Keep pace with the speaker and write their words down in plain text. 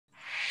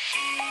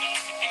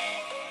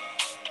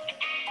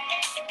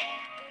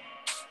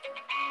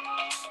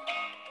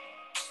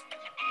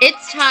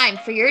It's time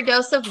for your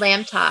dose of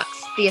Lamb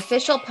Talks, the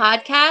official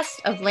podcast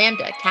of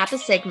Lambda Kappa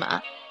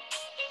Sigma.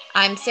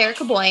 I'm Sarah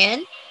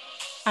Kaboyan.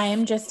 I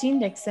am Justine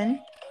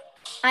Dixon.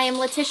 I am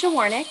Letitia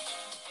Warnick.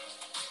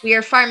 We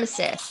are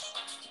pharmacists.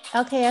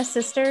 LKS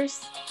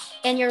sisters.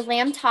 And your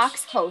Lamb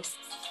Talks hosts.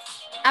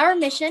 Our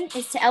mission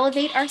is to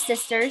elevate our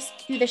sisters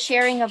through the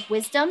sharing of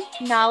wisdom,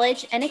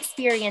 knowledge, and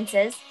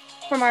experiences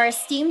from our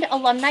esteemed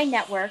alumni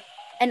network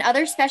and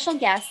other special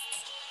guests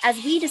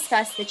as we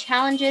discuss the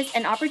challenges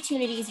and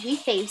opportunities we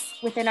face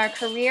within our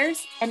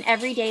careers and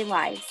everyday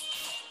lives.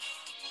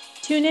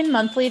 Tune in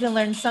monthly to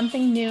learn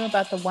something new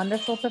about the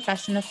wonderful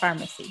profession of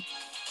pharmacy.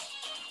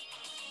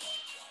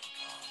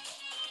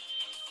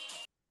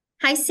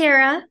 Hi,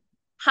 Sarah.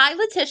 Hi,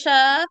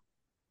 Letitia.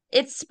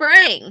 It's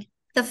spring.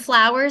 The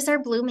flowers are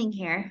blooming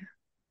here.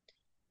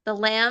 The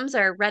lambs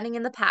are running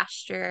in the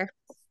pasture.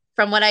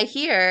 From what I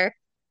hear,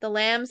 the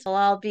lambs will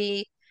all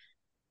be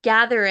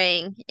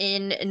gathering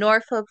in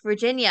Norfolk,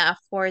 Virginia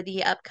for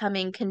the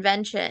upcoming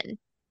convention.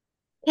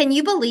 Can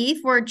you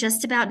believe we're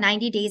just about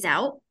 90 days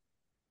out?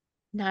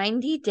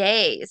 90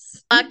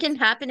 days. What can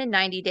happen in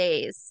 90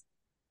 days?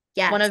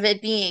 Yes. One of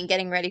it being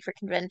getting ready for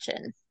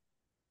convention.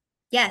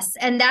 Yes,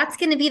 and that's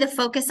going to be the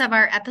focus of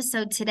our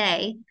episode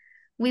today.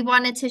 We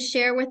wanted to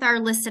share with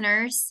our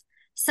listeners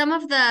some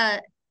of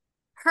the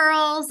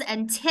pearls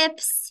and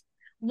tips,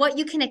 what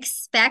you can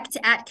expect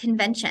at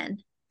convention.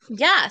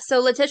 Yeah,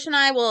 so Letitia and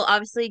I will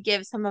obviously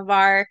give some of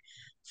our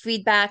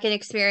feedback and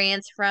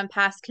experience from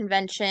past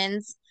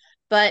conventions,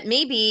 but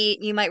maybe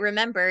you might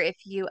remember if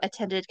you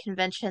attended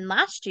convention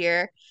last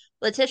year,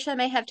 Letitia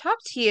may have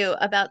talked to you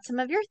about some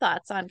of your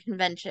thoughts on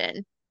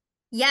convention.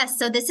 Yes,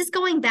 so this is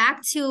going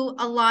back to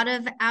a lot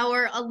of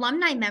our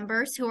alumni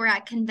members who were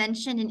at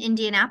convention in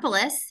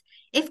Indianapolis.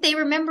 If they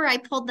remember, I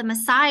pulled them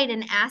aside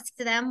and asked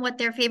them what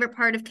their favorite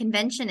part of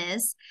convention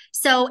is.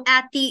 So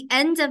at the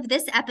end of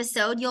this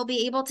episode, you'll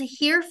be able to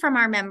hear from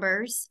our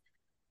members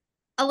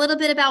a little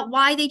bit about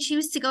why they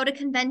choose to go to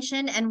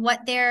convention and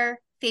what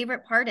their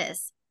favorite part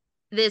is.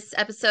 This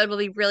episode will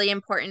be really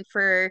important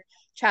for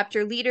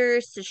chapter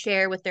leaders to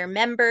share with their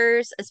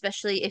members,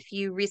 especially if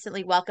you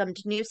recently welcomed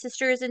new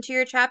sisters into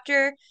your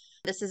chapter.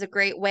 This is a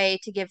great way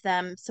to give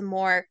them some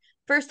more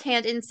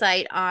firsthand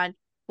insight on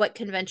what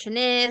convention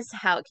is,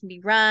 how it can be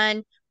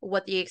run,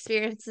 what the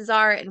experiences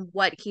are, and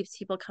what keeps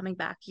people coming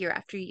back year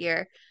after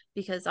year.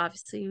 Because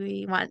obviously,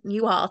 we want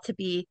you all to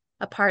be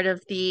a part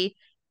of the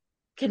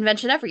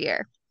convention every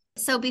year.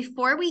 So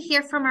before we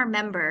hear from our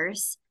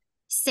members,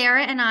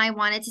 Sarah and I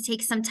wanted to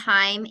take some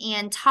time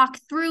and talk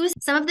through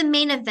some of the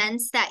main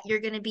events that you're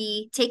going to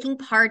be taking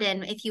part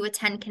in if you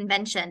attend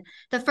convention.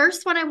 The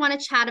first one I want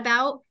to chat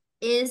about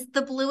is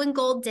the Blue and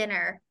Gold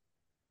Dinner.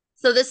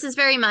 So this is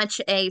very much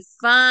a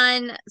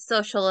fun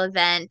social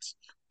event.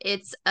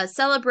 It's a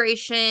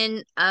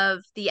celebration of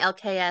the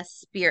LKS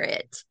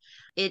spirit.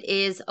 It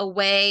is a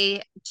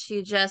way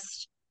to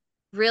just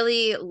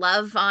really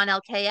love on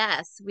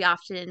LKS. We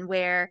often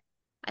wear,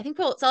 I think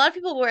so a lot of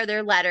people wear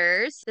their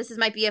letters.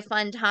 Might be a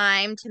fun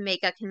time to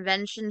make a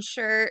convention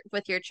shirt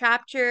with your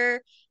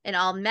chapter and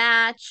all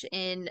match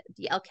in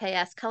the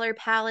LKS color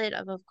palette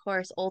of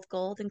course, Old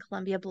Gold and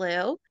Columbia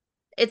Blue.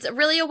 It's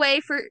really a way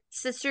for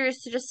sisters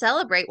to just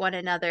celebrate one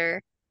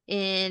another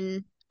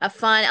in a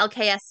fun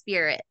LKS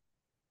spirit.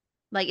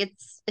 Like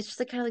it's just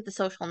like kind of like the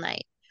social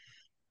night.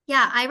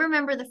 Yeah, I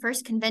remember the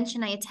first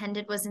convention I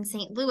attended was in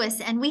St. Louis,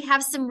 and we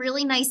have some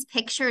really nice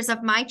pictures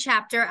of my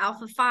chapter,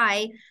 Alpha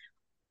Phi.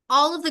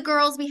 All of the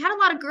girls, we had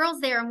a lot of girls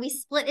there, and we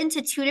split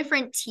into two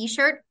different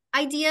t-shirt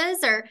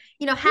ideas, or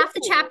half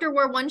the chapter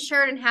wore one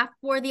shirt and half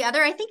wore the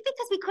other. I think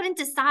because we couldn't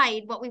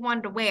decide what we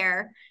wanted to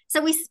wear, so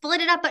we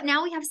split it up. But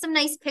now we have some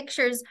nice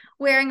pictures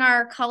wearing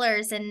our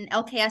colors and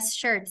LKS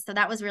shirts, so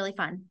that was really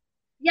fun.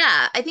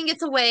 Yeah, I think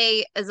it's a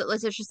way, as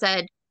Letitia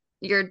said,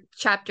 your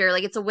chapter,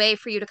 like it's a way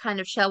for you to kind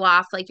of show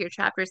off like your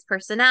chapter's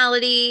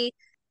personality.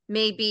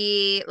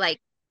 Maybe like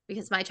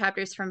because my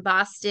chapter's from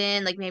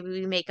Boston, like maybe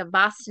we make a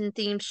Boston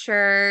themed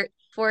shirt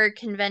for a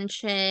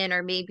convention,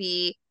 or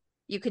maybe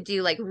you could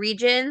do like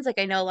regions. Like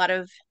I know a lot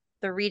of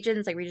the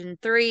regions, like region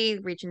 3,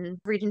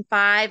 region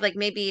 5, like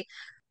maybe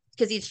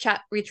because each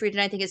region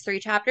I think is 3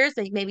 chapters.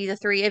 Like maybe the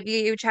three of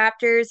you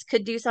chapters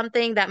could do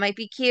something that might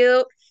be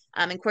cute.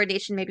 In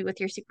coordination maybe with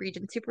your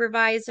region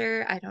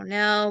supervisor. I don't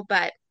know,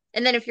 but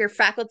and then if your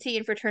faculty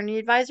and fraternity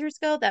advisors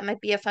go, that might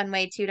be a fun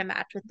way too to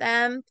match with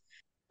them.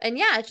 And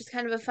yeah, it's just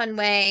kind of a fun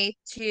way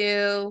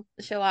to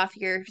show off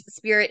your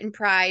spirit and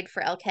pride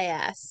for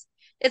LKS.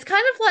 It's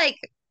kind of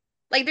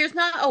like there's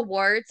not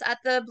awards at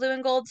the Blue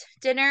and Gold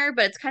dinner,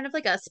 but it's kind of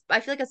like I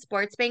feel like a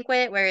sports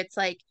banquet where it's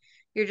like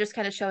you're just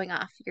kind of showing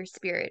off your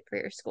spirit for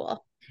your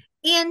school.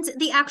 And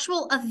the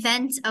actual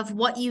event of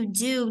what you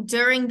do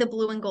during the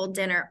Blue and Gold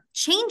dinner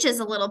changes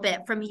a little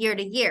bit from year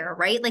to year,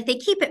 right? Like they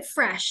keep it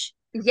fresh,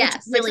 which is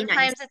Yes, like really nice.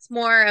 sometimes it's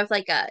more of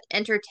like a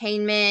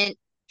entertainment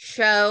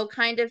show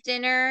kind of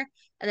dinner,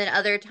 and then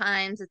other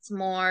times it's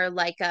more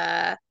like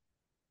a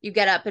you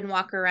get up and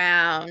walk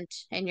around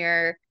and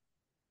you're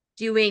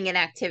doing an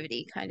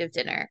activity kind of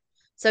dinner.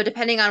 So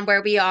depending on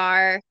where we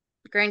are,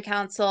 Grand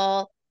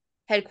Council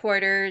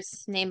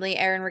headquarters, namely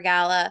Erin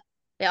Regala,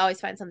 they always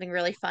find something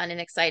really fun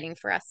and exciting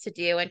for us to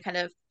do and kind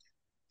of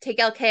take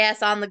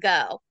LKS on the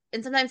go.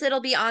 And sometimes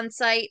it'll be on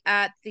site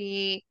at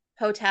the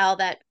hotel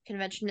that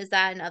convention is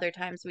at, and other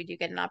times we do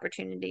get an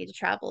opportunity to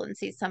travel and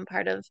see some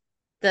part of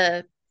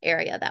the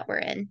area that we're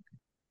in.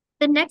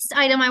 The next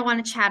item I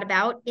want to chat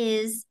about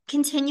is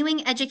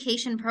continuing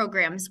education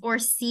programs or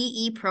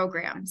CE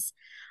programs.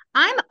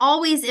 I'm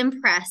always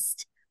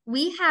impressed.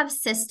 We have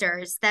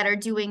sisters that are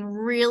doing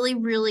really,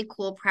 really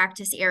cool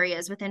practice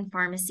areas within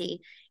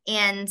pharmacy.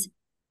 And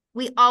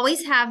we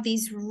always have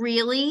these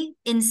really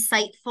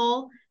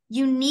insightful,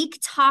 unique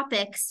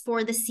topics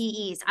for the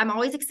CEs. I'm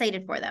always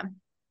excited for them.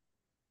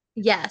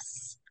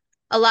 Yes.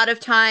 A lot of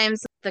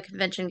times the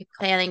convention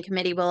planning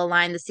committee will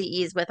align the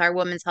CEs with our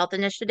Women's Health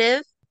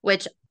Initiative,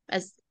 which,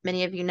 as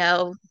many of you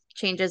know,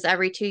 changes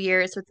every 2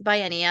 years with the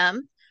biennium.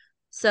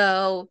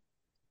 So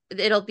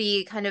it'll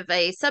be kind of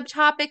a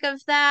subtopic of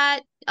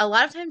that. A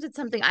lot of times it's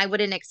something I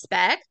wouldn't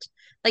expect.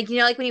 Like,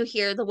 like when you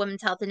hear the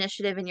Women's Health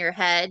Initiative in your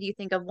head, you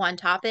think of one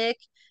topic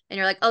and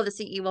you're like, oh, the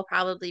CE will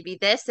probably be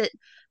this.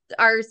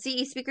 Our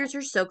CE speakers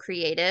are so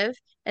creative.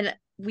 And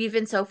we've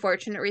been so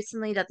fortunate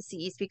recently that the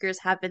CE speakers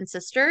have been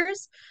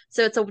sisters.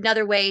 So it's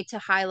another way to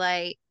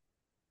highlight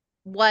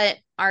what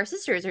our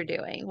sisters are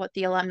doing, what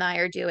the alumni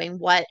are doing,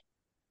 what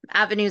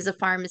avenues of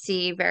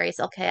pharmacy various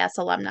LKS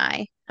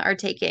alumni are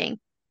taking.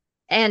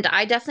 And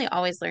I definitely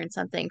always learn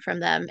something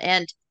from them.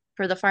 And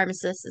for the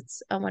pharmacists,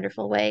 it's a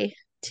wonderful way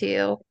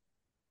to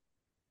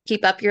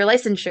keep up your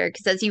licensure.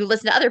 Because as you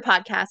listen to other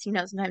podcasts,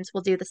 sometimes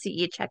we'll do the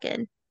CE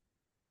check-in.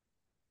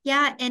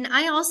 Yeah, and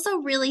I also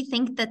really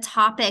think the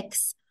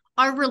topics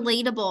are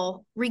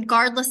relatable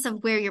regardless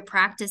of where you're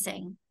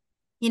practicing.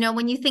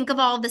 When you think of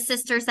all the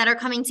sisters that are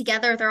coming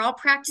together, they're all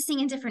practicing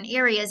in different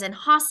areas in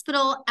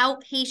hospital,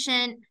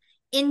 outpatient,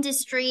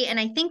 industry. And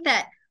I think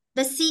that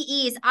the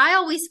CEs, I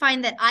always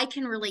find that I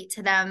can relate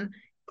to them.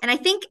 And I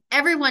think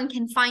everyone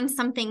can find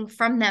something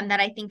from them that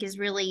I think is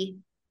really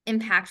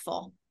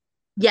impactful.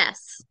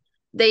 Yes,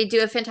 they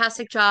do a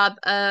fantastic job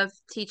of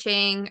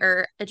teaching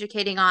or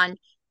educating on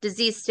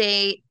disease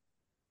state,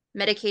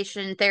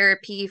 medication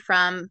therapy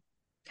from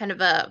kind of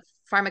a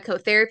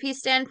pharmacotherapy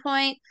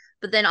standpoint,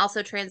 but then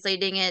also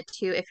translating it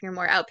to if you're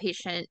more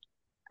outpatient,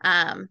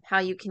 how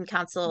you can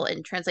counsel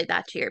and translate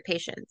that to your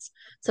patients.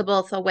 So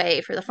both a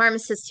way for the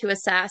pharmacist to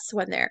assess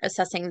when they're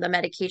assessing the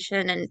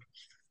medication and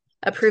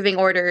approving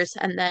orders,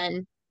 and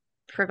then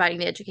providing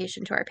the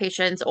education to our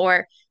patients,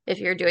 or if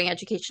you're doing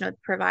education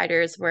with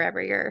providers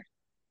wherever your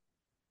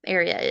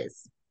area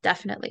is,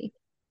 definitely.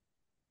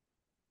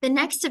 The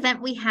next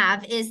event we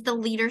have is the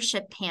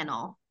leadership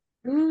panel.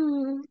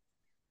 Ooh.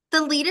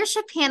 The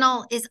leadership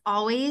panel is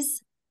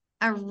always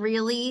a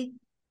really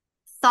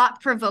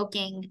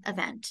thought-provoking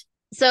event.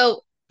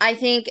 So I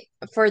think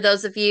for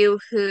those of you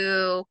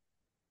who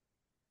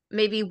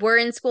maybe were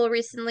in school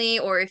recently,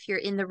 or if you're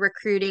in the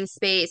recruiting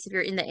space, if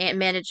you're in the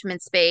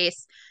management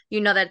space,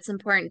 that it's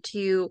important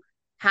to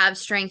have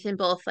strength in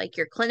both like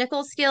your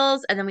clinical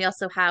skills, and then we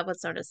also have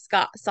what's known as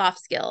soft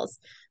skills.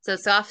 So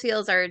soft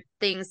skills are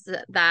things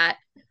that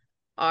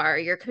are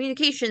your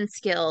communication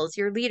skills,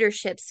 your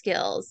leadership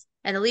skills.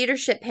 And the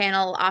leadership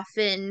panel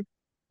often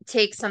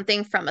takes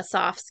something from a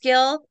soft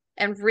skill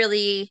and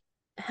really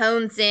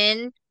hones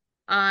in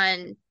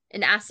on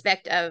an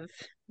aspect of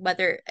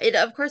whether it,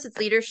 of course, it's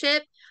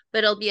leadership,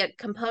 but it'll be a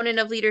component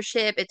of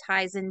leadership. It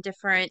ties in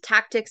different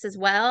tactics as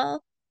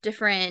well,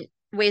 different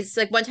ways.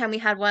 Like one time we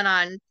had one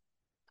on,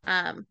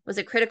 was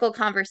it critical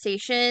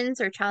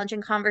conversations or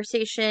challenging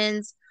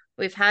conversations?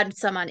 We've had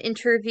some on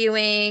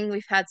interviewing.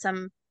 We've had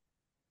some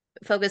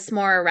focused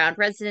more around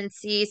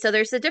residency. So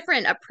there's a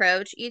different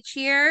approach each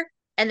year.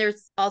 And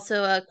there's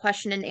also a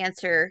question and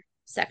answer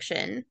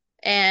section.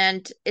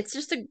 And it's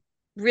just a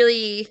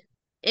really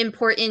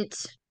important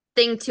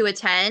thing to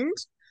attend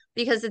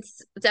because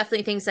it's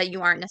definitely things that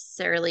you aren't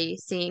necessarily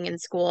seeing in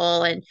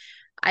school. And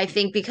I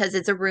think because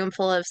it's a room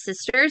full of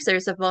sisters,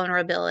 there's a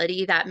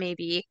vulnerability that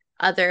maybe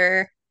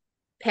other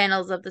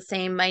panels of the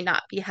same might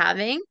not be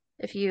having.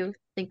 If you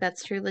think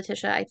that's true,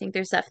 Letitia, I think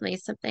there's definitely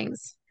some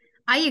things.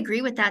 I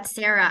agree with that,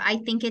 Sarah. I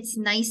think it's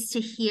nice to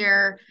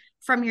hear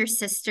from your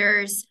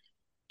sisters.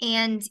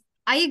 And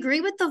I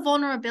agree with the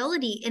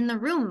vulnerability in the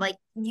room. Like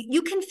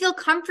you can feel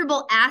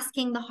comfortable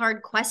asking the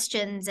hard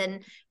questions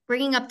and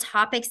bringing up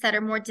topics that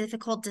are more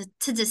difficult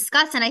to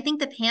discuss. And I think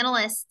the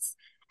panelists,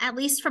 at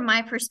least from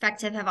my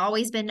perspective, have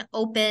always been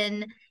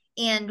open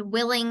and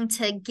willing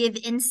to give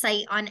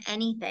insight on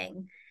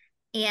anything.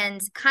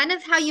 And kind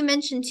of how you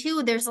mentioned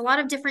too, there's a lot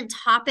of different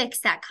topics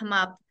that come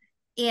up.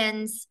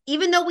 And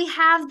even though we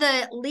have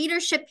the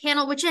leadership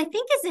panel, which I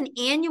think is an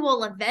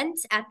annual event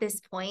at this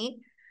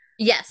point.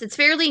 Yes, it's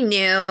fairly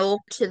new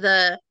to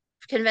the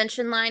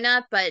convention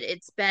lineup, but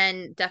it's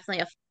been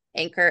definitely a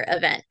anchor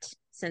event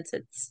since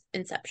its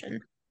inception.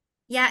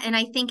 Yeah, and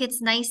I think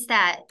it's nice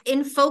that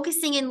in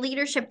focusing in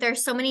leadership,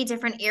 there's so many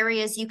different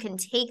areas you can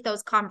take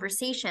those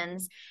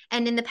conversations.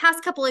 And in the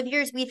past couple of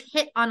years, we've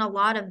hit on a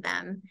lot of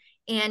them.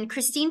 And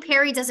Christine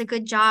Perry does a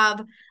good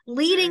job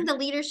leading Mhm. the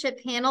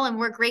leadership panel, and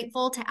we're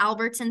grateful to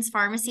Albertsons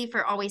Pharmacy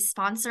for always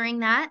sponsoring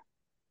that.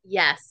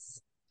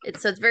 Yes.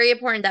 It's very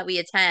important that we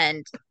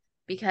attend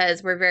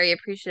because we're very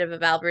appreciative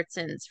of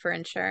Albertsons for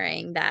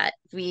ensuring that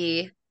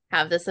we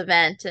have this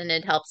event and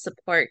it helps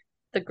support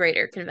the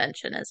greater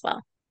convention as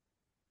well.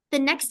 The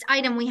next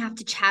item we have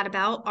to chat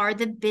about are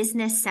the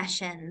business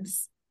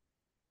sessions.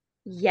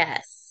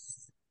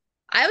 Yes.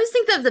 I always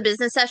think of the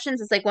business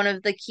sessions as like one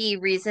of the key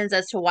reasons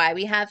as to why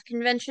we have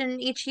convention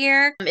each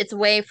year. It's a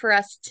way for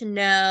us to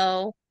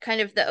know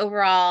kind of the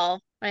overall,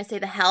 when I say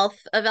the health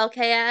of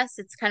LKS,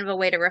 it's kind of a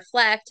way to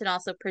reflect and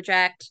also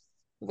project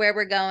where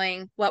we're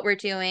going, what we're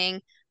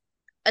doing.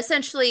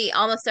 Essentially,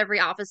 almost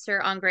every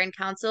officer on Grand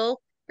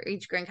Council or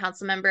each Grand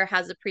Council member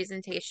has a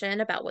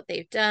presentation about what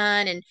they've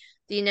done and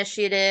the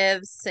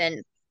initiatives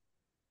and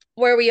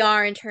where we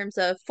are in terms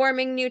of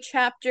forming new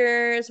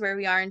chapters, where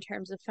we are in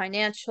terms of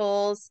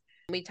financials.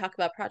 We talk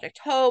about Project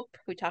Hope.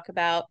 We talk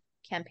about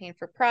Campaign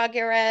for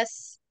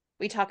Progress.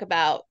 We talk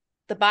about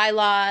the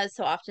bylaws.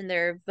 So often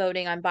they're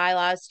voting on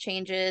bylaws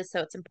changes. So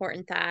it's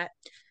important that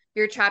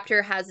your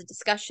chapter has a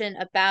discussion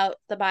about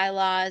the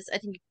bylaws. I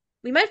think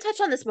we might have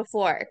touched on this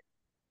before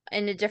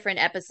in a different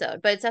episode,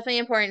 but it's definitely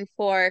important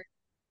for,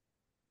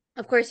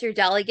 of course, your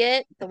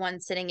delegate, the one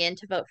sitting in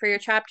to vote for your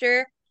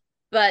chapter.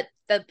 But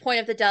the point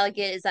of the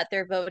delegate is that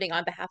they're voting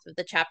on behalf of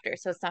the chapter.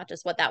 So it's not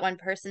just what that one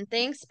person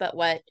thinks, but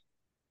what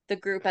the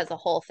group as a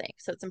whole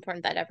thinks. So it's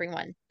important that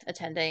everyone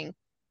attending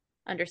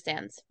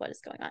understands what is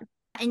going on.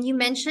 And you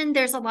mentioned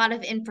there's a lot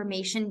of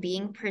information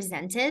being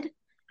presented.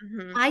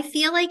 Mm-hmm. I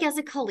feel like as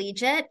a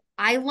collegiate,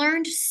 I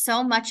learned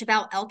so much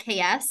about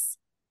LKS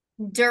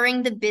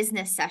during the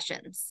business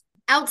sessions.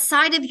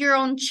 Outside of your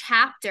own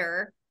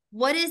chapter,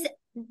 what is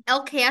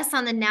LKS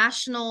on the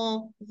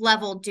national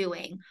level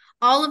doing?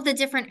 All of the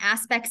different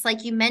aspects,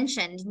 like you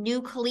mentioned,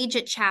 new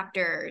collegiate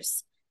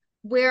chapters.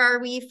 Where are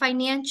we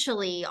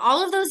financially?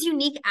 All of those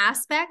unique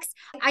aspects.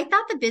 I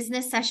thought the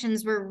business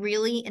sessions were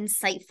really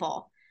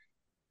insightful.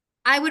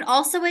 I would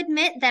also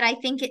admit that I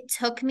think it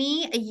took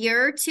me a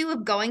year or two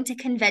of going to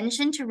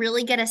convention to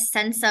really get a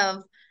sense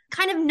of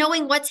kind of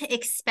knowing what to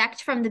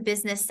expect from the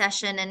business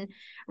session and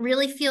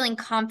really feeling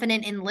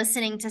confident in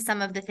listening to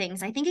some of the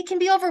things. I think it can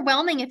be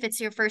overwhelming if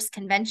it's your first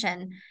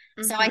convention.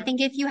 So I Mm-hmm.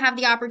 think if you have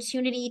the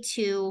opportunity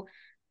to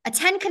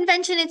attend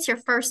convention, it's your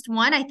first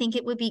one. I think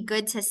it would be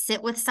good to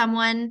sit with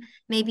someone,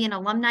 maybe an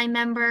alumni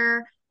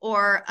member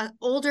or an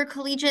older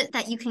collegiate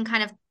that you can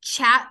kind of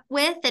chat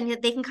with and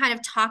they can kind of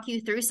talk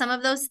you through some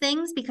of those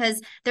things because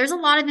there's a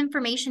lot of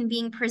information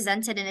being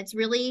presented and it's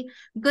really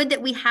good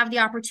that we have the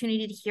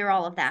opportunity to hear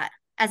all of that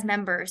as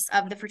members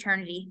of the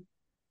fraternity.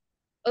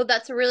 Oh,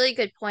 that's a really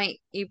good point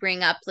you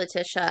bring up,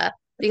 Letitia,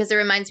 because it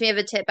reminds me of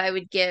a tip I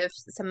would give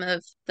some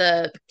of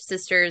the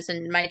sisters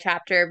in my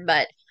chapter,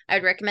 but I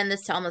would recommend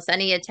this to almost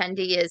any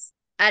attendee is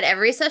at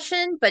every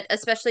session, but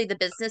especially the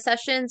business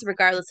sessions,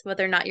 regardless of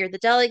whether or not you're the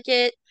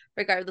delegate,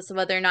 regardless of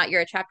whether or not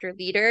you're a chapter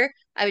leader,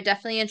 I would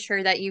definitely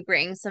ensure that you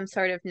bring some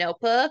sort of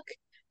notebook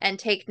and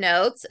take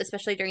notes,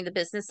 especially during the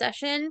business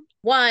session.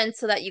 One,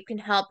 so that you can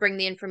help bring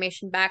the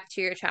information back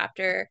to your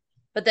chapter,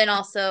 but then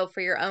also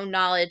for your own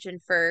knowledge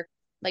and for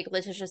like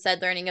Letitia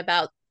said, learning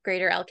about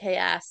greater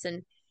LKS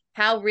and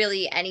how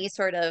really any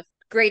sort of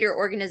greater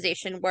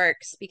organization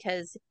works.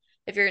 Because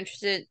if you're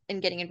interested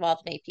in getting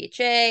involved in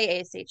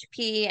APHA,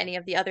 ASHP, any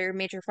of the other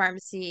major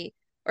pharmacy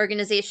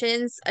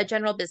organizations, a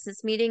general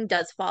business meeting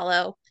does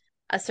follow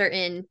a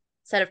certain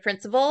set of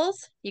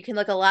principles. You can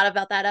look a lot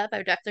about that up. I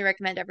would definitely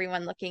recommend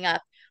everyone looking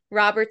up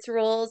Robert's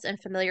rules and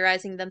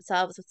familiarizing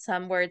themselves with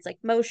some words like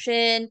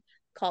motion,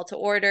 call to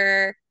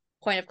order,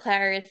 point of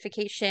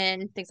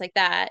clarification, things like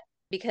that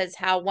because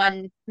how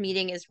one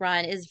meeting is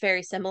run is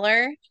very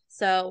similar.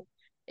 So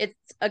it's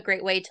a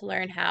great way to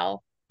learn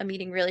how a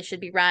meeting really should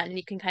be run. And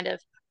you can kind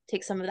of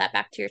take some of that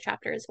back to your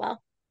chapter as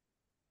well.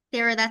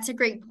 Sarah, that's a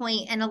great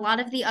point. And a lot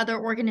of the other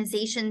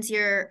organizations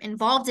you're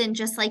involved in,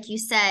 just like you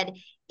said,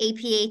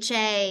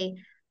 APHA,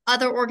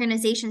 other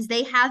organizations,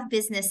 they have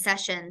business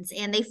sessions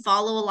and they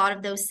follow a lot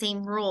of those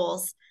same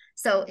rules.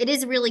 So it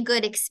is a really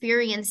good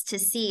experience to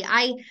see.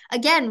 I,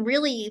 again,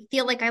 really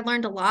feel like I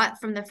learned a lot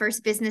from the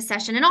first business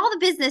session and all the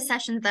business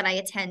sessions that I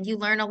attend. You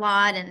learn a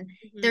lot and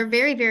Mm-hmm. they're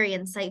very, very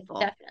insightful.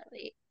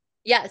 Definitely.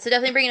 Yeah. So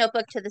definitely bring a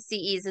notebook to the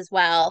CEs as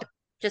well.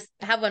 Just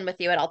have one with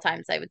you at all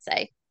times, I would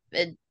say.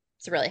 It's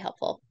really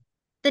helpful.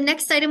 The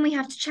next item we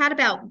have to chat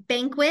about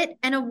banquet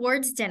and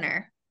awards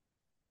dinner.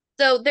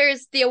 So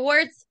there's the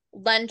awards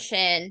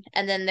luncheon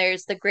and then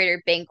there's the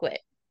greater banquet.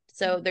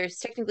 So there's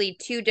technically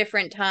two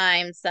different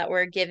times that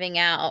we're giving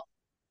out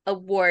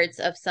awards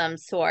of some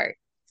sort.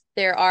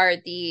 There are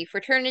the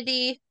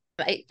fraternity,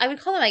 I would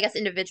call them, I guess,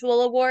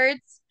 individual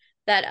awards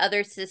that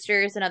other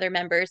sisters and other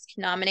members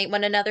can nominate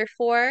one another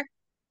for. And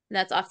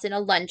that's often a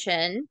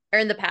luncheon, or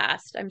in the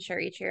past. I'm sure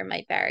each year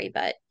might vary,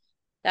 but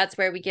that's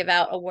where we give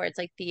out awards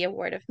like the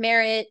Award of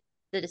Merit,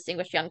 the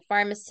Distinguished Young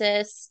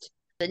Pharmacist.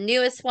 The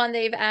newest one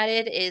they've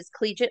added is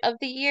Collegiate of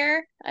the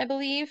Year, I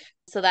believe.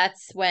 So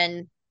that's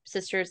when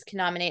sisters can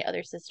nominate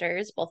other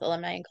sisters, both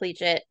alumni and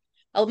collegiate.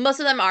 Most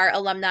of them are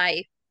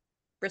alumni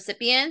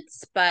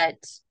recipients, but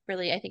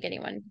really, I think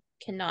anyone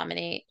can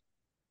nominate.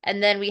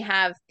 And then we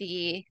have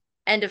the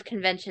end of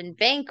convention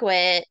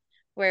banquet,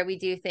 where we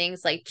do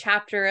things like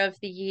chapter of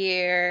the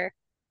year.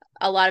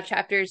 A lot of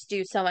chapters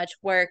do so much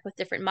work with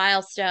different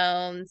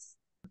milestones.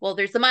 Well,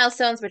 there's the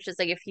milestones, which is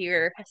like if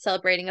you're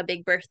celebrating a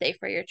big birthday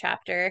for your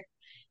chapter.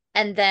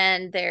 And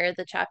then there are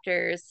the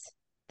chapters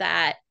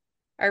that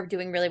are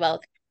doing really well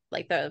with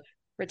like the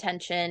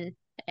retention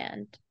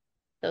and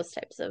those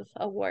types of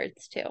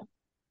awards too.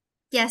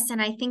 Yes,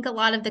 and I think a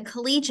lot of the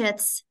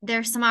collegiates,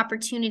 there's some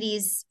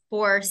opportunities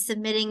for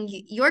submitting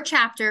your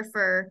chapter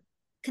for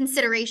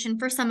consideration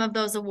for some of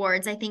those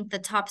awards. I think the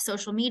top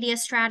social media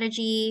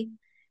strategy,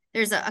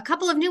 there's a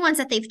couple of new ones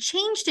that they've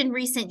changed in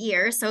recent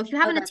years. So if you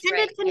haven't That's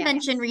attended right.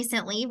 convention Yes.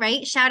 recently,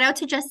 right? Shout out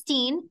to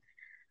Justine.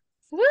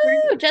 Woo,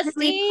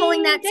 Really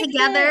pulling Justine that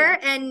together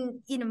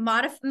Dixon.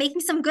 and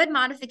making some good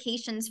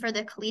modifications for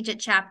the collegiate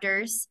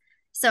chapters.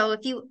 So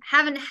if you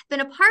haven't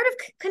been a part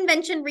of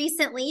convention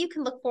recently, you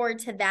can look forward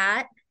to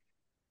that.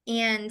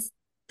 And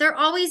they're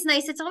always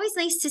nice. It's always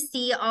nice to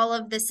see all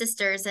of the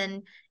sisters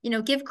and,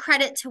 give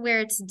credit to where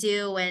it's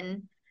due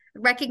and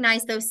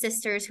recognize those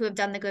sisters who have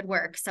done the good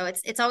work. So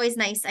it's always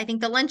nice. I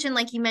think the luncheon,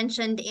 like you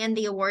mentioned, and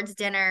the awards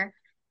dinner,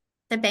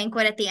 the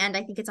banquet at the end,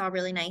 I think it's all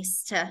really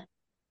nice to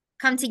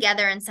come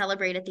together and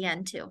celebrate at the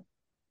end too.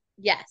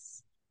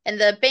 Yes. And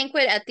the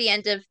banquet at the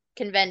end of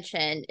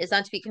convention is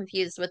not to be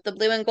confused with the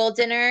blue and gold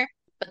dinner,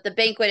 but the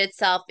banquet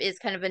itself is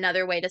kind of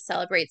another way to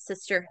celebrate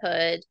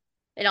sisterhood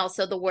and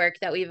also the work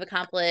that we've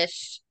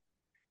accomplished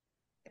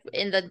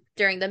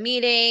during the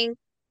meeting.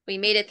 We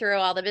made it through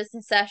all the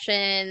business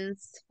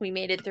sessions. We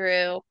made it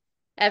through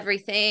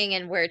everything,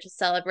 and we're just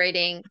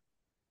celebrating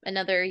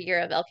another year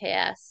of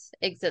LKS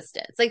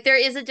existence. Like there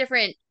is a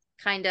different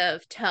kind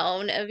of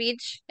tone of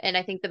each, and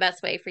I think the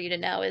best way for you to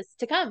know is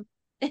to come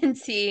and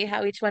see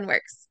how each one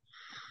works.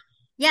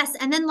 Yes.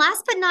 And then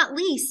last but not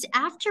least,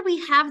 after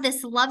we have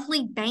this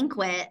lovely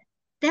banquet,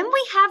 then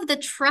we have the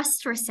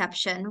trust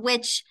reception,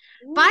 which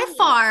by Ooh.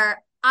 far,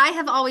 I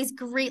have always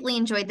greatly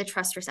enjoyed the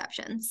trust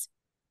receptions.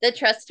 The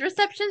trust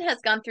reception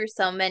has gone through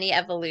so many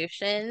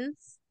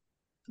evolutions,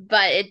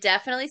 but it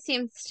definitely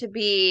seems to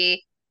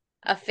be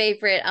a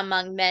favorite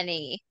among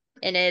many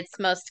in its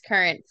most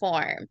current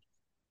form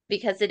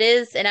because it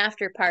is an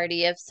after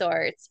party of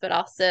sorts, but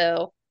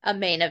also a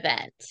main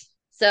event.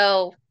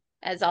 So,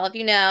 as all of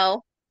you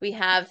know, we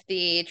have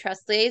the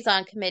Trust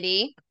Liaison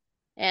Committee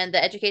and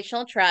the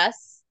Educational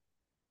Trust.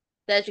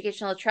 The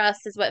Educational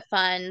Trust is what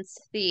funds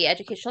the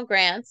educational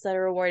grants that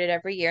are awarded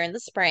every year in the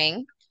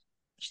spring.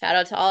 Shout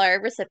out to all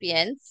our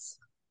recipients,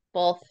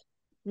 both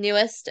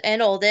newest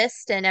and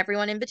oldest, and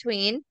everyone in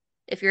between.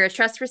 If you're a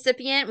trust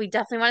recipient, we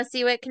definitely want to see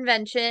you at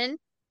convention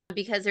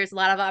because there's a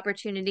lot of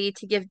opportunity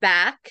to give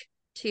back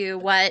to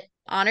what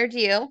honored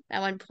you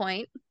at one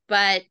point.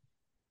 But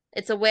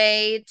it's a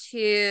way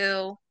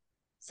to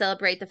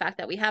celebrate the fact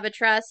that we have a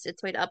trust.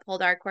 It's a way to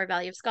uphold our core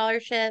value of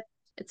scholarship.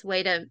 It's a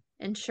way to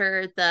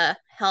ensure the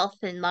health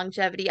and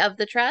longevity of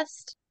the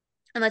trust.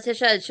 And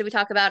Letitia, should we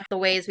talk about the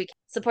ways we can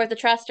support the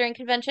trust during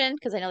convention?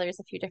 Because I know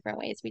there's a few different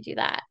ways we do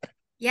that.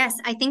 Yes,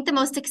 I think the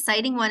most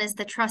exciting one is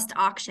the trust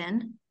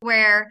auction,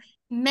 where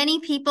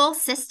many people,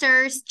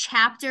 sisters,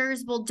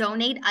 chapters will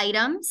donate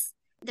items.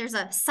 There's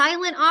a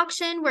silent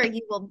auction where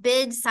you will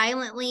bid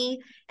silently,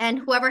 and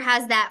whoever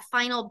has that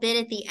final bid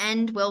at the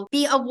end will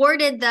be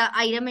awarded the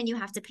item, and you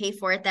have to pay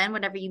for it then,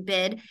 whatever you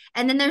bid.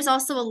 And then there's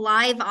also a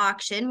live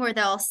auction where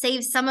they'll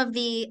save some of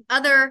the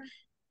other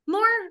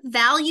more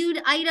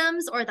valued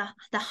items or the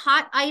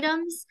hot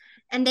items,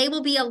 and they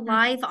will be a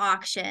live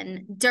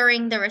auction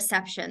during the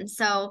reception.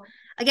 So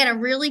again, a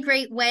really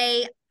great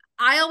way.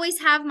 I always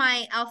have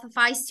my Alpha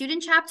Phi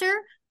student chapter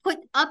put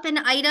up an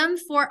item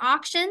for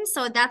auction.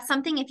 So that's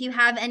something, if you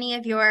have any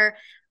of your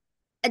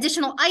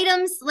additional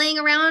items laying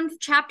around,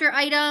 chapter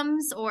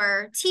items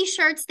or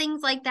t-shirts,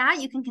 things like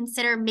that, you can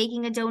consider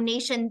making a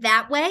donation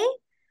that way,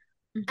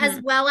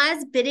 as well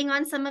as bidding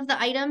on some of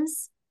the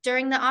items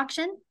during the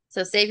auction.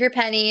 So save your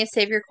pennies,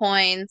 save your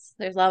coins.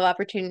 There's a lot of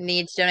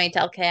opportunity to donate to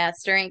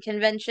TaLKS during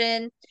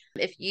convention.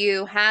 If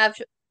you have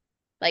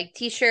like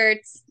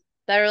t-shirts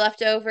that are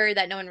left over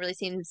that no one really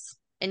seems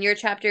in your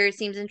chapter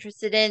seems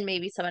interested in,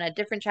 maybe someone at a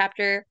different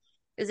chapter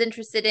is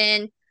interested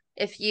in.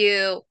 If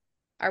you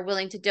are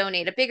willing to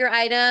donate a bigger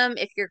item,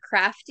 if you're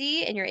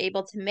crafty and you're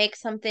able to make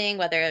something,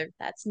 whether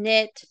that's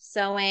knit,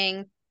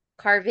 sewing,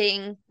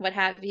 carving, what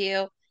have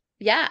you.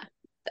 Yeah,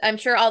 I'm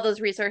sure all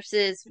those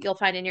resources you'll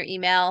find in your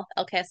email,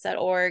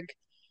 lks.org,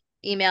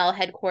 email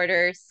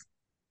headquarters.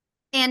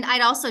 And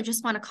I'd also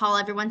just want to call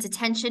everyone's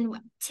attention,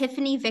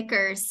 Tiffany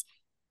Vickers,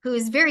 who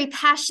is very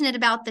passionate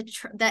about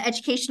the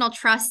educational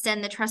trust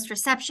and the trust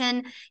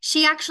reception.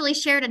 She actually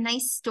shared a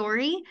nice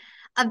story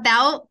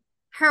about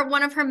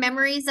one of her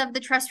memories of the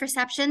trust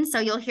reception. So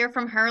you'll hear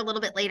from her a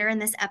little bit later in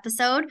this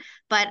episode.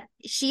 But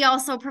she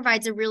also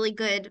provides a really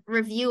good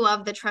review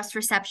of the trust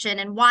reception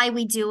and why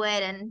we do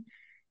it and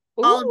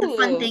all of the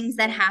fun Ooh, things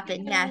that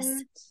happen.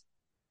 Yes.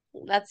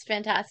 that's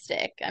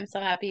fantastic. I'm so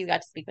happy you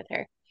got to speak with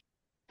her.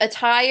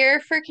 Attire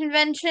for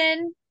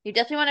convention, you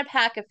definitely want to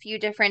pack a few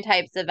different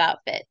types of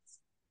outfits.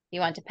 You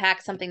want to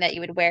pack something that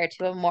you would wear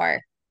to a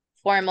more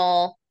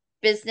formal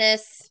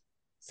business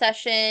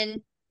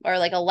session or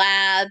like a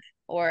lab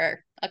or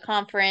a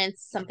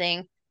conference,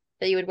 something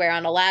that you would wear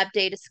on a lab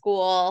day to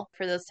school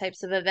for those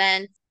types of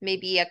events.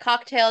 Maybe a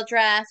cocktail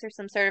dress or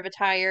some sort of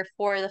attire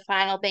for the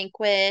final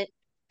banquet.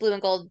 Blue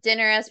and gold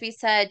dinner, as we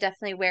said,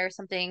 definitely wear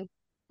something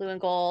blue and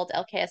gold,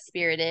 LKS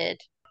spirited.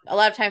 A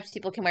lot of times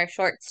people can wear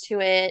shorts to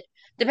it.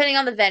 Depending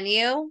on the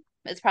venue,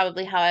 is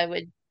probably how I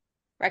would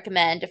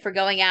recommend. If we're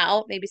going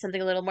out, maybe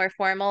something a little more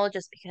formal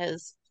just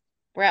because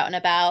we're out and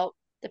about,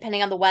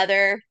 depending on the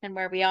weather and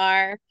where we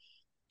are.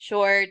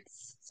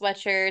 Shorts,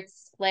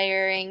 sweatshirts,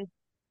 layering,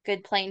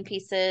 good plain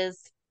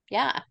pieces.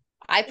 Yeah.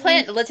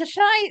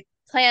 Letitia and I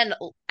plan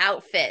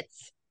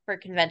outfits for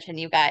convention,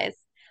 you guys.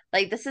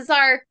 Like, this is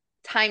our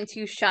time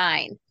to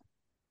shine.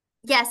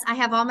 Yes, I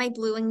have all my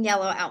blue and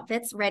yellow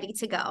outfits ready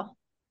to go.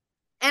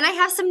 And I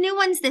have some new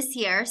ones this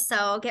year,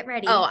 so get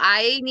ready. Oh,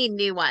 I need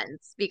new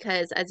ones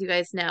because, as you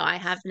guys know, I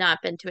have not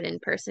been to an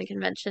in-person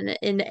convention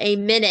in a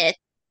minute.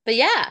 But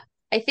yeah,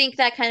 I think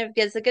that kind of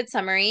gives a good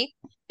summary.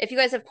 If you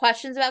guys have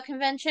questions about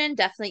convention,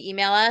 definitely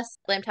email us,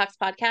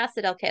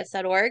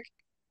 lamtalkspodcast@lks.org.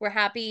 We're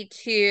happy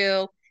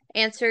to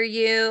answer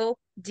you.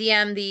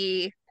 DM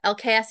the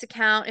LKS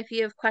account if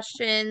you have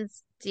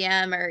questions.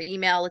 DM or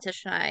email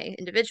Letitia and I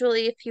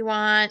individually if you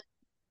want.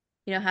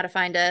 You know how to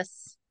find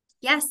us.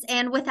 Yes,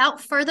 and without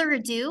further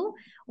ado,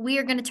 we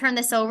are going to turn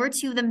this over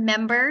to the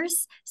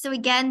members. So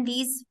again,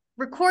 these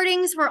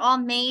recordings were all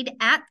made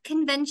at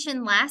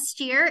convention last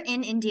year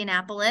in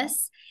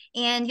Indianapolis,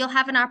 and you'll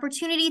have an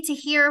opportunity to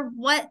hear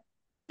what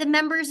the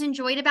members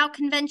enjoyed about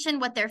convention,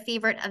 what their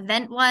favorite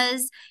event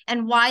was,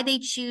 and why they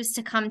choose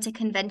to come to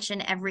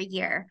convention every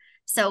year.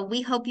 So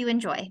we hope you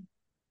enjoy.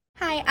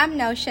 Hi, I'm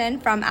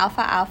Notion from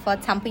Alpha Alpha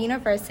Temple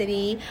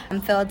University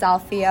in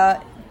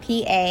Philadelphia,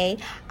 PA,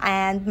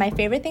 and my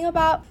favorite thing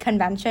about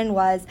convention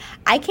was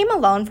I came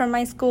alone from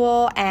my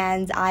school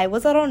and I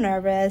was a little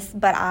nervous,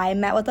 but I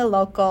met with a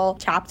local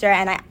chapter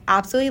and I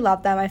absolutely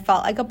loved them. I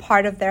felt like a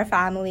part of their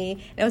family.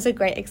 It was a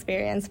great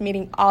experience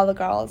meeting all the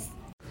girls.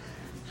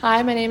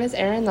 Hi, my name is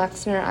Erin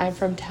Lexner. I'm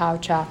from TAO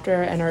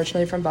chapter and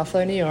originally from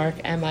Buffalo, New York,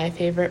 and my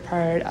favorite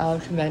part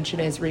of convention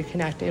is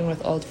reconnecting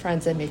with old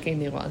friends and making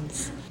new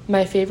ones.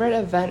 My favorite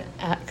event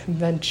at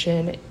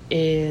convention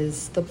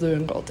is the Blue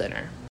and Gold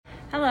Dinner.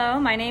 Hello,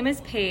 my name is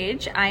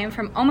Paige. I am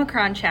from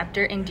Omicron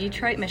chapter in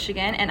Detroit,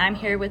 Michigan, and I'm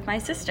here with my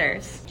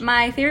sisters.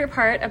 My favorite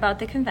part about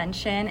the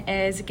convention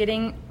is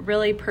getting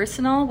really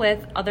personal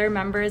with other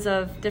members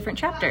of different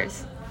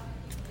chapters.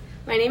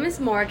 My name is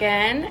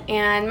Morgan,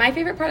 and my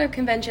favorite part of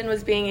convention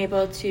was being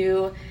able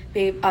to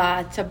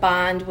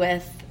bond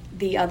with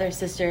the other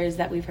sisters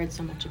that we've heard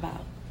so much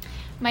about.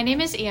 My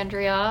name is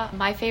Andrea.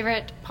 My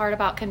favorite part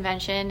about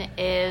convention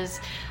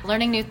is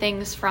learning new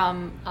things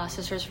from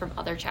sisters from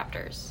other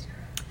chapters.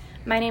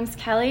 My name's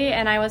Kelly,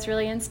 and I was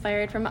really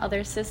inspired from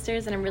other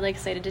sisters, and I'm really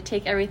excited to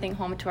take everything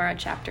home to our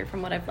chapter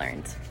from what I've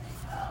learned.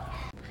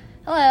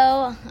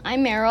 Hello,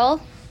 I'm Meryl.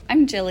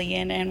 I'm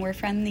Jillian, and we're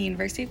from the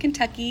University of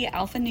Kentucky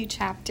Alpha Nu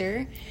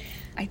chapter.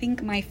 I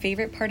think my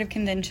favorite part of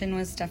convention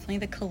was definitely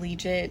the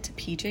collegiate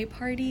PJ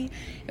party.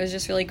 It was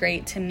just really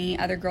great to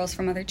meet other girls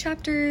from other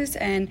chapters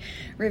and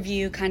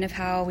review kind of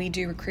how we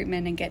do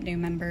recruitment and get new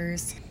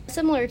members.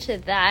 Similar to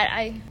that,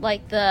 I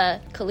like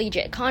the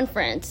collegiate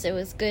conference. It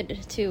was good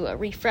to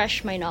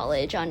refresh my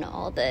knowledge on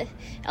all the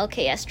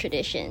LKS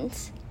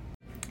traditions.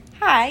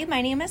 Hi,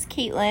 my name is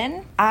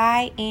Caitlin.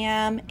 I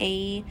am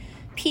a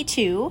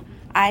P2.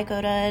 I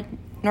go to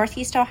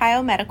Northeast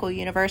Ohio Medical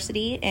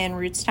University in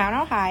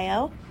Rootstown,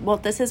 Ohio. Well,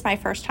 this is my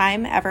first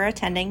time ever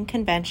attending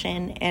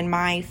convention, and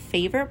my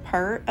favorite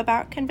part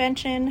about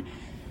convention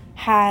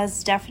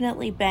has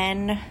definitely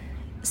been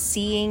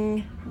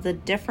seeing the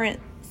different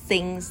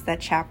things that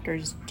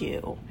chapters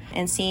do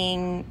and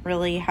seeing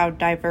really how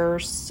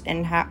diverse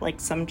and how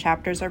some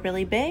chapters are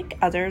really big,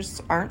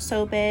 others aren't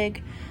so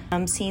big.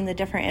 Seeing the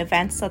different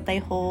events that they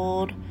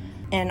hold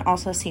and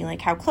also seeing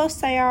how close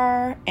they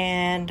are.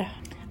 And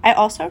I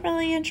also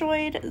really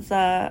enjoyed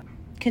the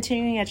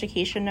continuing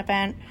education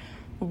event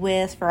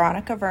with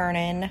Veronica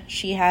Vernon.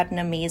 She had an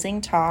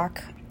amazing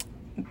talk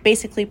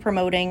basically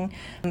promoting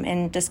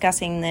and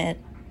discussing the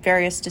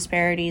various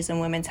disparities in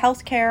women's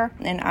health care,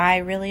 and I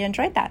really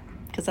enjoyed that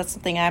because that's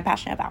something I'm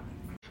passionate about.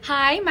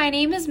 Hi, my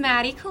name is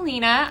Maddie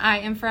Kalina. I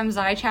am from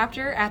Xi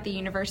chapter at the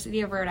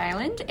University of Rhode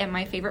Island, and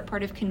my favorite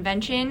part of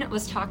convention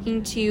was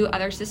talking to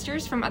other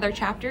sisters from other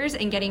chapters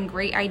and getting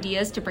great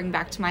ideas to bring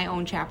back to my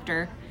own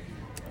chapter.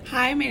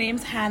 Hi, my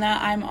name's Hannah.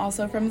 I'm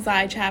also from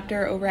Xi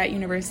chapter over at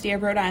University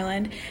of Rhode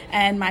Island,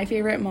 and my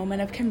favorite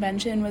moment of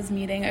convention was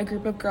meeting a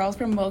group of girls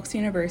from Wilkes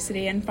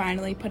University and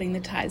finally putting the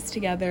ties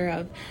together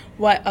of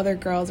what other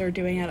girls are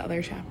doing at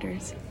other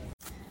chapters.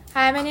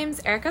 Hi, my name is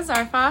Erica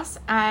Zarfas.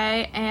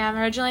 I am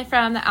originally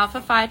from the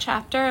Alpha Phi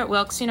chapter at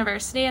Wilkes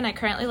University, and I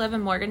currently live in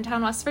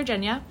Morgantown, West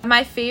Virginia.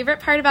 My favorite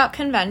part about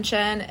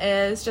convention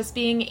is just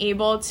being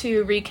able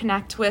to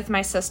reconnect with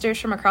my sisters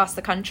from across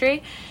the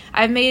country.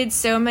 I've made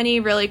so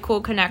many really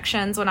cool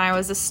connections when I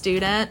was a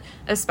student,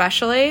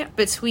 especially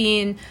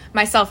between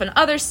myself and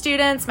other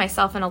students,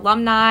 myself and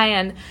alumni,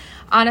 and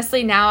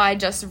honestly, now I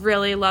just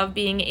really love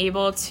being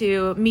able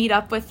to meet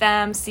up with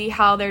them, see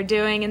how they're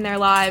doing in their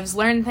lives,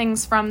 learn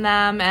things from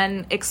them,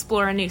 and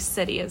explore a new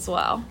city as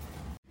well.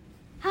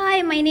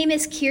 Hi, my name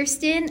is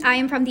Kirsten. I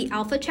am from the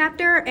Alpha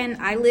chapter and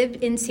I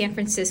lived in San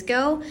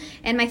Francisco.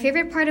 And my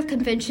favorite part of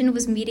convention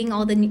was meeting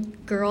all the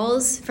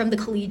girls from the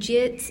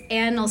collegiates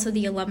and also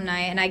the alumni,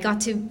 and I got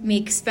to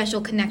make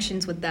special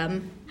connections with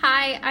them.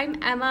 Hi, I'm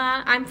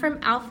Emma. I'm from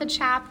Alpha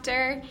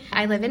Chapter.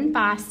 I live in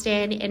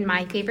Boston, and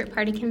my favorite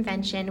part of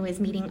convention was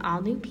meeting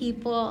all new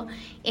people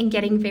and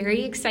getting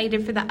very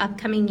excited for the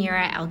upcoming year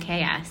at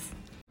LKS.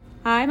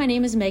 Hi, my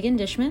name is Megan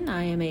Dishman.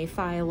 I am a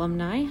Phi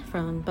alumni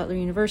from Butler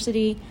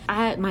University.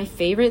 My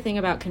favorite thing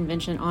about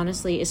convention,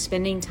 honestly, is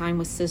spending time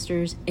with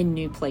sisters in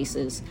new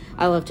places.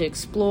 I love to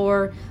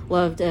explore,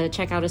 love to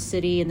check out a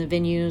city and the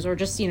venues, or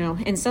just,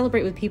 and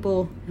celebrate with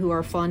people who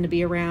are fun to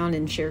be around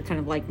and share kind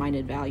of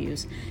like-minded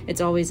values.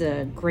 It's always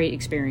a great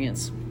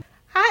experience.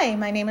 Hi,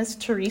 my name is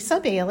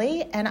Teresa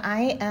Bailey, and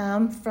I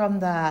am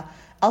from the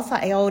Alpha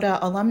Iota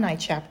Alumni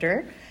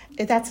Chapter.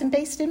 That's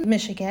based in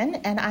Michigan,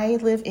 and I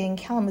live in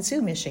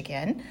Kalamazoo,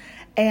 Michigan.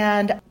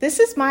 And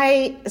this is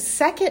my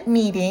second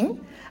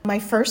meeting. My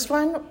first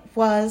one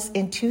was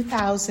in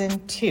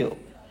 2002.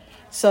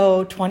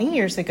 So 20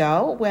 years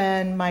ago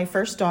when my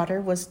first daughter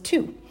was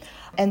 2.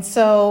 And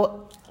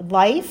so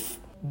life,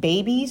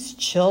 babies,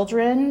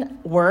 children,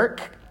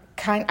 work,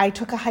 I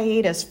took a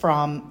hiatus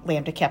from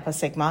Lambda Kappa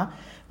Sigma,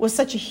 was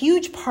such a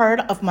huge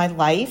part of my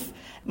life,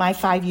 my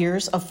 5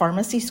 years of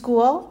pharmacy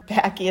school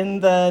back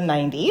in the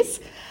 90s.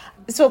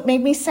 So it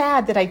made me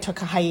sad that I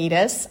took a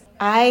hiatus.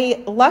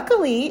 I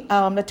luckily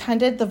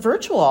attended the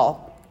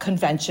virtual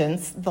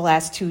conventions the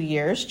last 2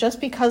 years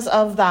just because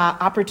of the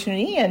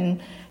opportunity,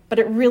 but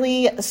it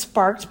really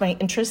sparked my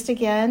interest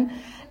again.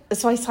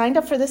 So I signed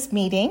up for this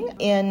meeting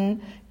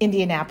in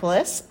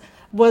Indianapolis,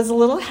 was a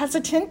little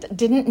hesitant,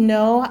 didn't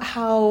know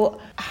how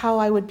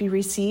I would be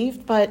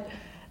received, but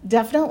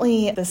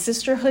definitely the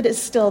sisterhood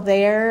is still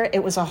there.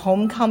 It was a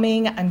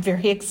homecoming. I'm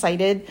very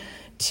excited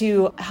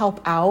to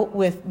help out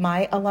with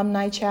my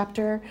alumni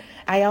chapter.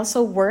 I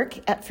also work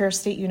at Fair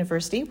State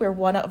University, where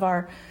one of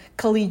our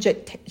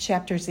collegiate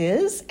chapters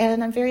is,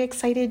 and I'm very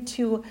excited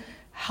to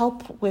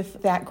help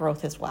with that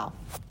growth as well.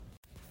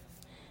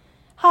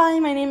 Hi,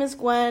 my name is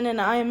Gwen, and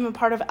I'm a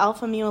part of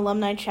Alpha Mu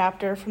Alumni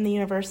Chapter from the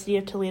University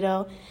of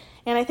Toledo.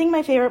 And I think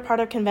my favorite part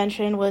of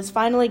convention was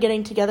finally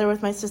getting together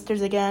with my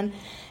sisters again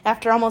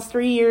after almost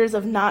 3 years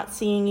of not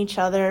seeing each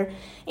other,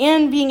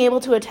 and being able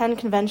to attend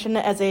convention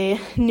as a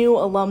new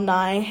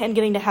alumni and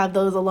getting to have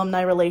those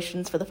alumni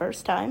relations for the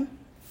first time.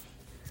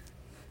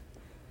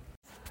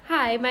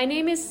 Hi, my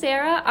name is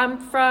Sarah. I'm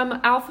from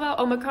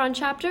Alpha Omicron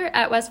chapter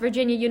at West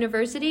Virginia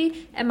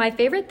University, and my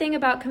favorite thing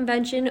about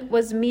convention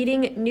was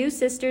meeting new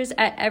sisters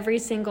at every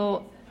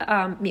single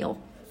meal.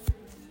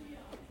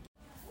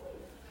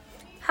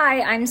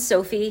 Hi, I'm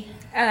Sophie.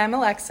 And I'm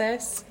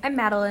Alexis. I'm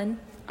Madeline.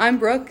 I'm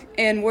Brooke,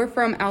 and we're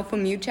from Alpha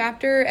Mu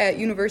chapter at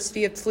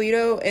University of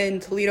Toledo in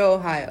Toledo,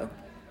 Ohio.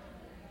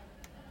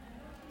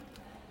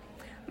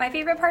 My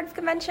favorite part of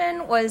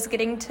convention was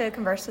getting to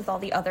converse with all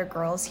the other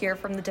girls here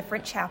from the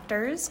different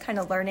chapters, kind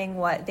of learning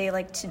what they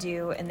like to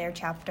do in their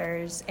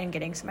chapters and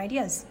getting some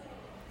ideas.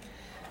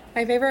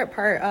 My favorite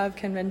part of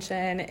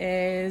convention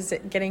is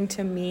getting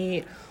to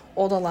meet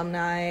old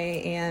alumni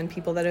and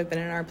people that have been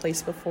in our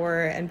place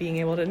before, and being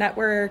able to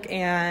network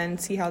and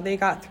see how they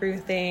got through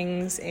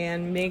things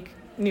and make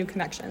new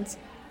connections.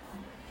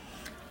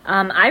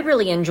 I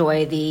really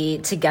enjoy the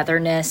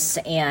togetherness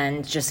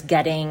and just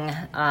getting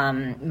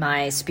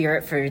my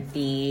spirit for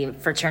the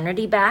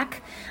fraternity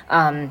back,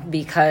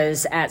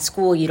 because at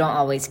school you don't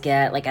always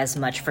get like as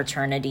much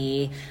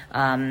fraternity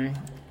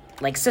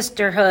like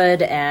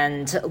sisterhood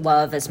and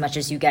love as much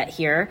as you get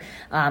here.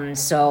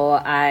 So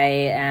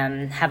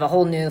I have a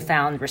whole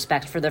newfound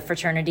respect for the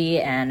fraternity,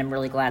 and I'm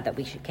really glad that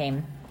we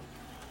came.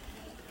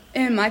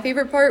 And my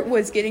favorite part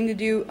was getting to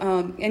do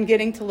and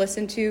getting to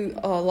listen to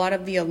a lot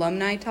of the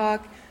alumni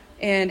talk,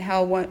 and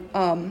how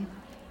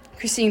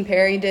Christine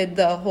Perry did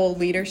the whole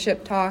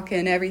leadership talk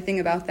and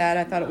everything about that.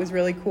 I thought it was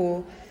really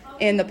cool.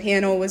 And the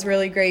panel was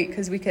really great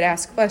because we could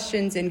ask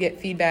questions and get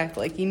feedback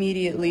like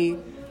immediately.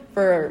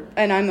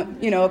 And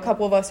I'm, a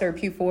couple of us are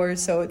Pew 4s,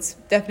 so it's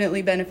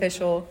definitely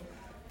beneficial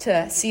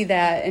to see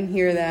that and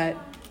hear that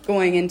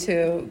going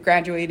into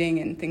graduating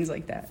and things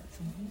like that.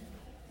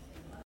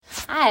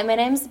 Hi, my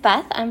name's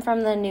Beth. I'm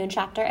from the new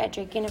chapter at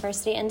Drake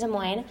University in Des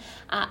Moines.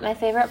 My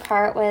favorite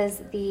part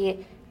was the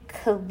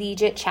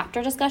collegiate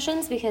chapter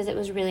discussions because it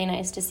was really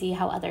nice to see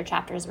how other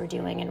chapters were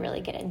doing and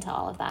really get into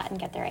all of that and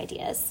get their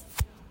ideas.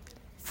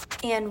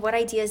 And what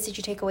ideas did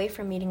you take away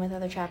from meeting with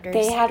other chapters?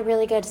 They had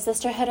really good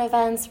sisterhood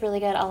events, really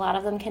good. A lot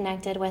of them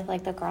connected with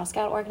like the Girl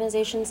Scout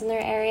organizations in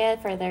their area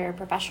for their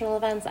professional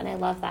events, and I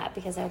love that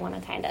because I want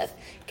to kind of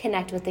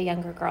connect with the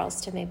younger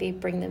girls to maybe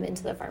bring them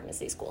into the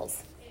pharmacy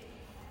schools.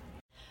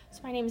 So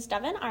my name is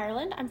Devin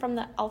Ireland. I'm from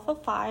the Alpha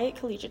Phi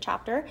Collegiate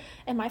Chapter,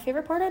 and my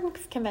favorite part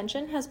of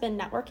convention has been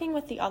networking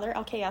with the other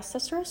LKS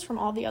sisters from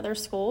all the other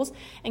schools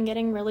and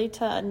getting really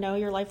to know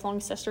your lifelong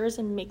sisters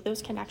and make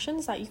those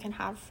connections that you can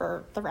have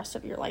for the rest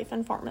of your life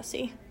in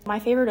pharmacy. My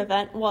favorite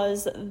event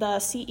was the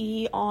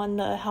CE on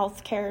the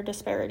healthcare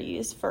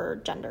disparities for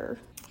gender.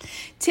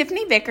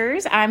 Tiffany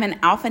Vickers. I'm an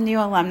Alpha Nu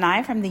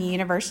alumni from the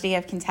University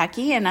of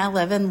Kentucky, and I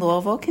live in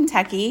Louisville,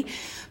 Kentucky.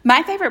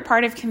 My favorite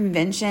part of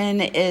convention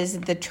is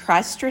the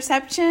trust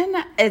reception.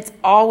 It's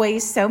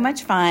always so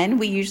much fun.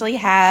 We usually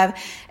have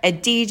a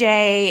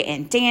DJ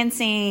and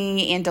dancing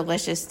and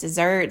delicious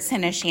desserts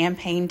and a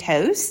champagne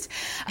toast.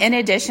 In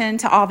addition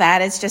to all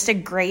that, it's just a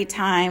great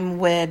time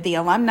with the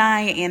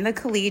alumni and the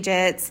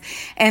collegiates,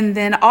 and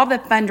then all the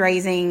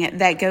fundraising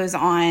that goes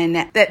on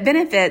that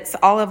benefits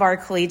all of our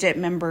collegiate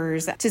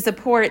members to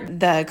support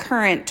the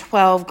current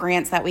 12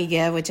 grants that we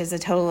give, which is a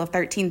total of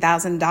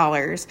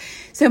 $13,000.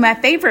 So my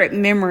favorite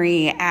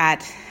memory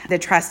at the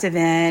trust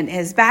event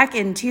is back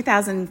in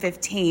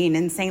 2015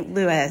 in St.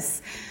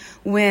 Louis,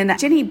 when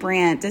Jenny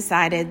Brandt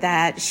decided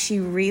that she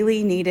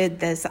really needed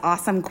this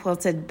awesome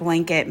quilted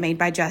blanket made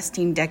by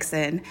Justine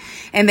Dixon.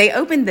 And they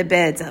opened the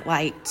bids at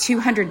like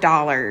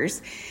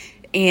 $200.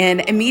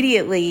 And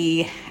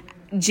immediately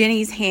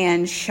Jenny's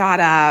hand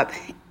shot up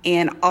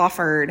and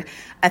offered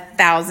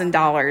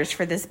 $1,000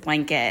 for this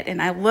blanket.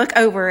 And I look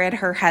over at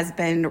her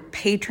husband,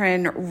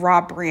 patron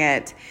Rob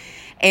Brandt,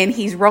 and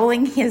he's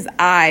rolling his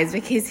eyes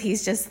because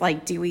he's just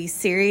like, do we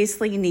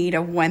seriously need a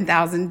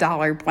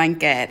 $1,000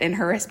 blanket? And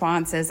her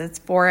response is, it's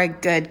for a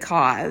good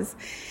cause.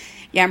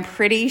 Yeah, I'm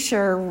pretty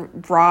sure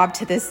Rob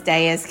to this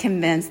day is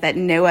convinced that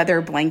no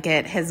other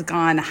blanket has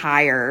gone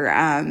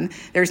higher.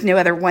 There's no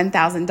other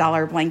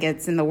 $1,000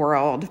 blankets in the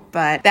world,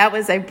 but that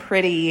was a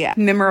pretty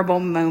memorable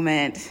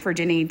moment for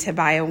Jenny to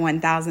buy a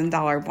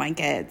 $1,000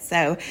 blanket.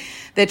 So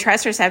the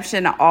trust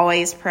reception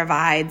always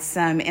provides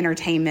some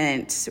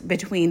entertainment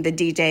between the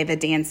DJ, the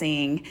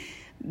dancing,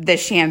 the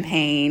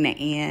champagne,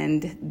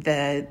 and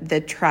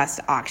the trust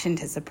auction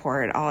to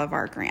support all of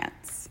our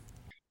grants.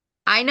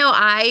 I know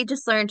I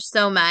just learned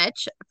so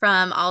much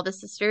from all the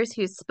sisters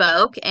who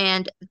spoke,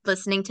 and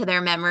listening to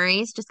their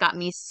memories just got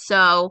me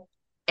so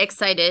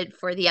excited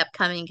for the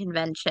upcoming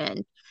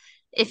convention.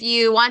 If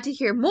you want to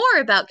hear more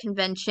about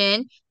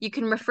convention, you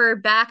can refer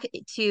back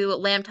to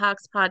Lamb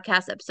Talks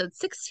podcast episode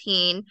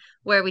 16,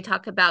 where we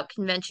talk about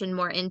convention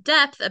more in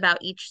depth about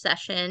each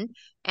session,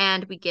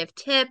 and we give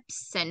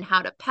tips and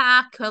how to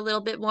pack a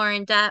little bit more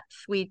in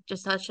depth. We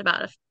just touched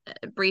about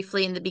it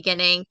briefly in the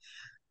beginning,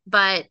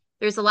 but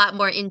there's a lot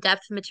more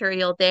in-depth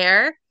material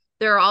there.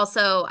 There are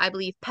also, I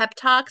believe, pep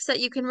talks that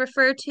you can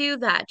refer to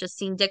that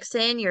Justine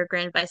Dixon, your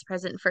Grand Vice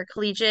President for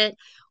Collegiate,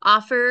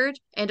 offered.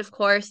 And of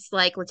course,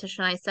 like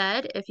Letitia and I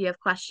said, if you have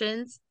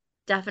questions,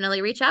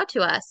 definitely reach out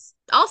to us.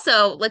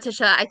 Also,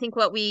 Letitia, I think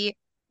what we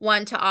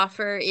want to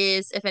offer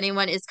is if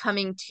anyone is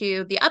coming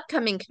to the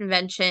upcoming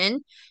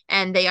convention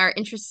and they are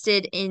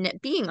interested in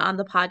being on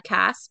the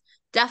podcast,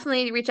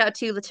 definitely reach out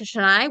to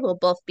Letitia and I. We'll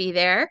both be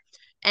there.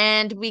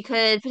 And we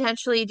could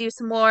potentially do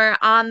some more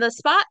on the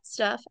spot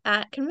stuff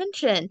at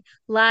convention,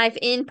 live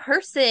in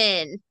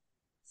person.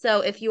 So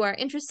if you are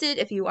interested,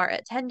 if you are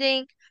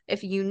attending,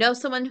 if you know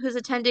someone who's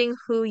attending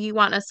who you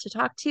want us to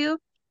talk to,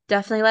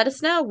 definitely let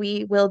us know.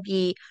 We will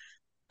be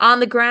on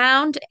the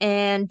ground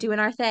and doing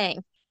our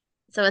thing.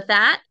 So with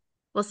that,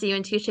 we'll see you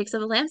in 2 Shakes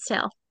of a Lamb's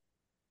Tail.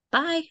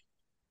 Bye.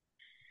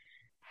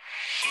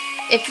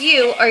 If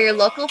you or your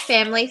local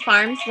family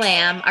farms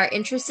lamb are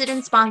interested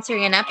in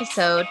sponsoring an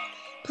episode,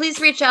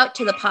 please reach out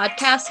to the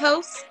podcast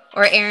host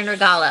or Aaron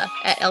Regala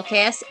at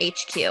LKS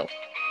HQ.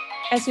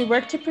 As we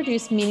work to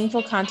produce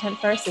meaningful content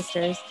for our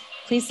sisters,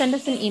 please send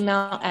us an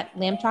email at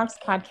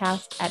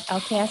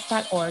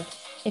lambtalkspodcast@lks.org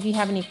if you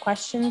have any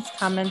questions,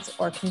 comments,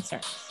 or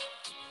concerns.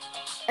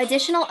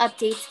 Additional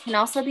updates can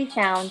also be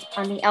found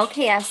on the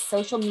LKS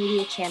social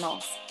media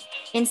channels: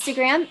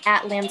 Instagram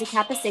at Lambda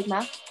Kappa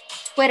Sigma,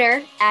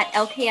 Twitter at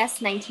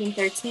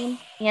LKS1913,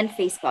 and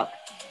Facebook.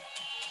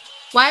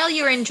 While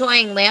you're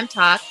enjoying Lamb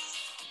Talks,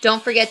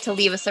 don't forget to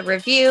leave us a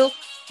review,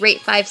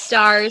 rate 5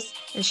 stars,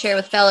 and share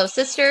with fellow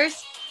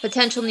sisters,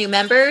 potential new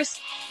members,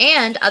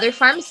 and other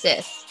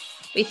pharmacists.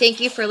 We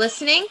thank you for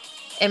listening,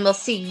 and we'll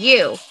see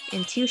you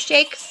in 2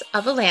 Shakes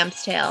of a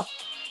Lamb's Tail.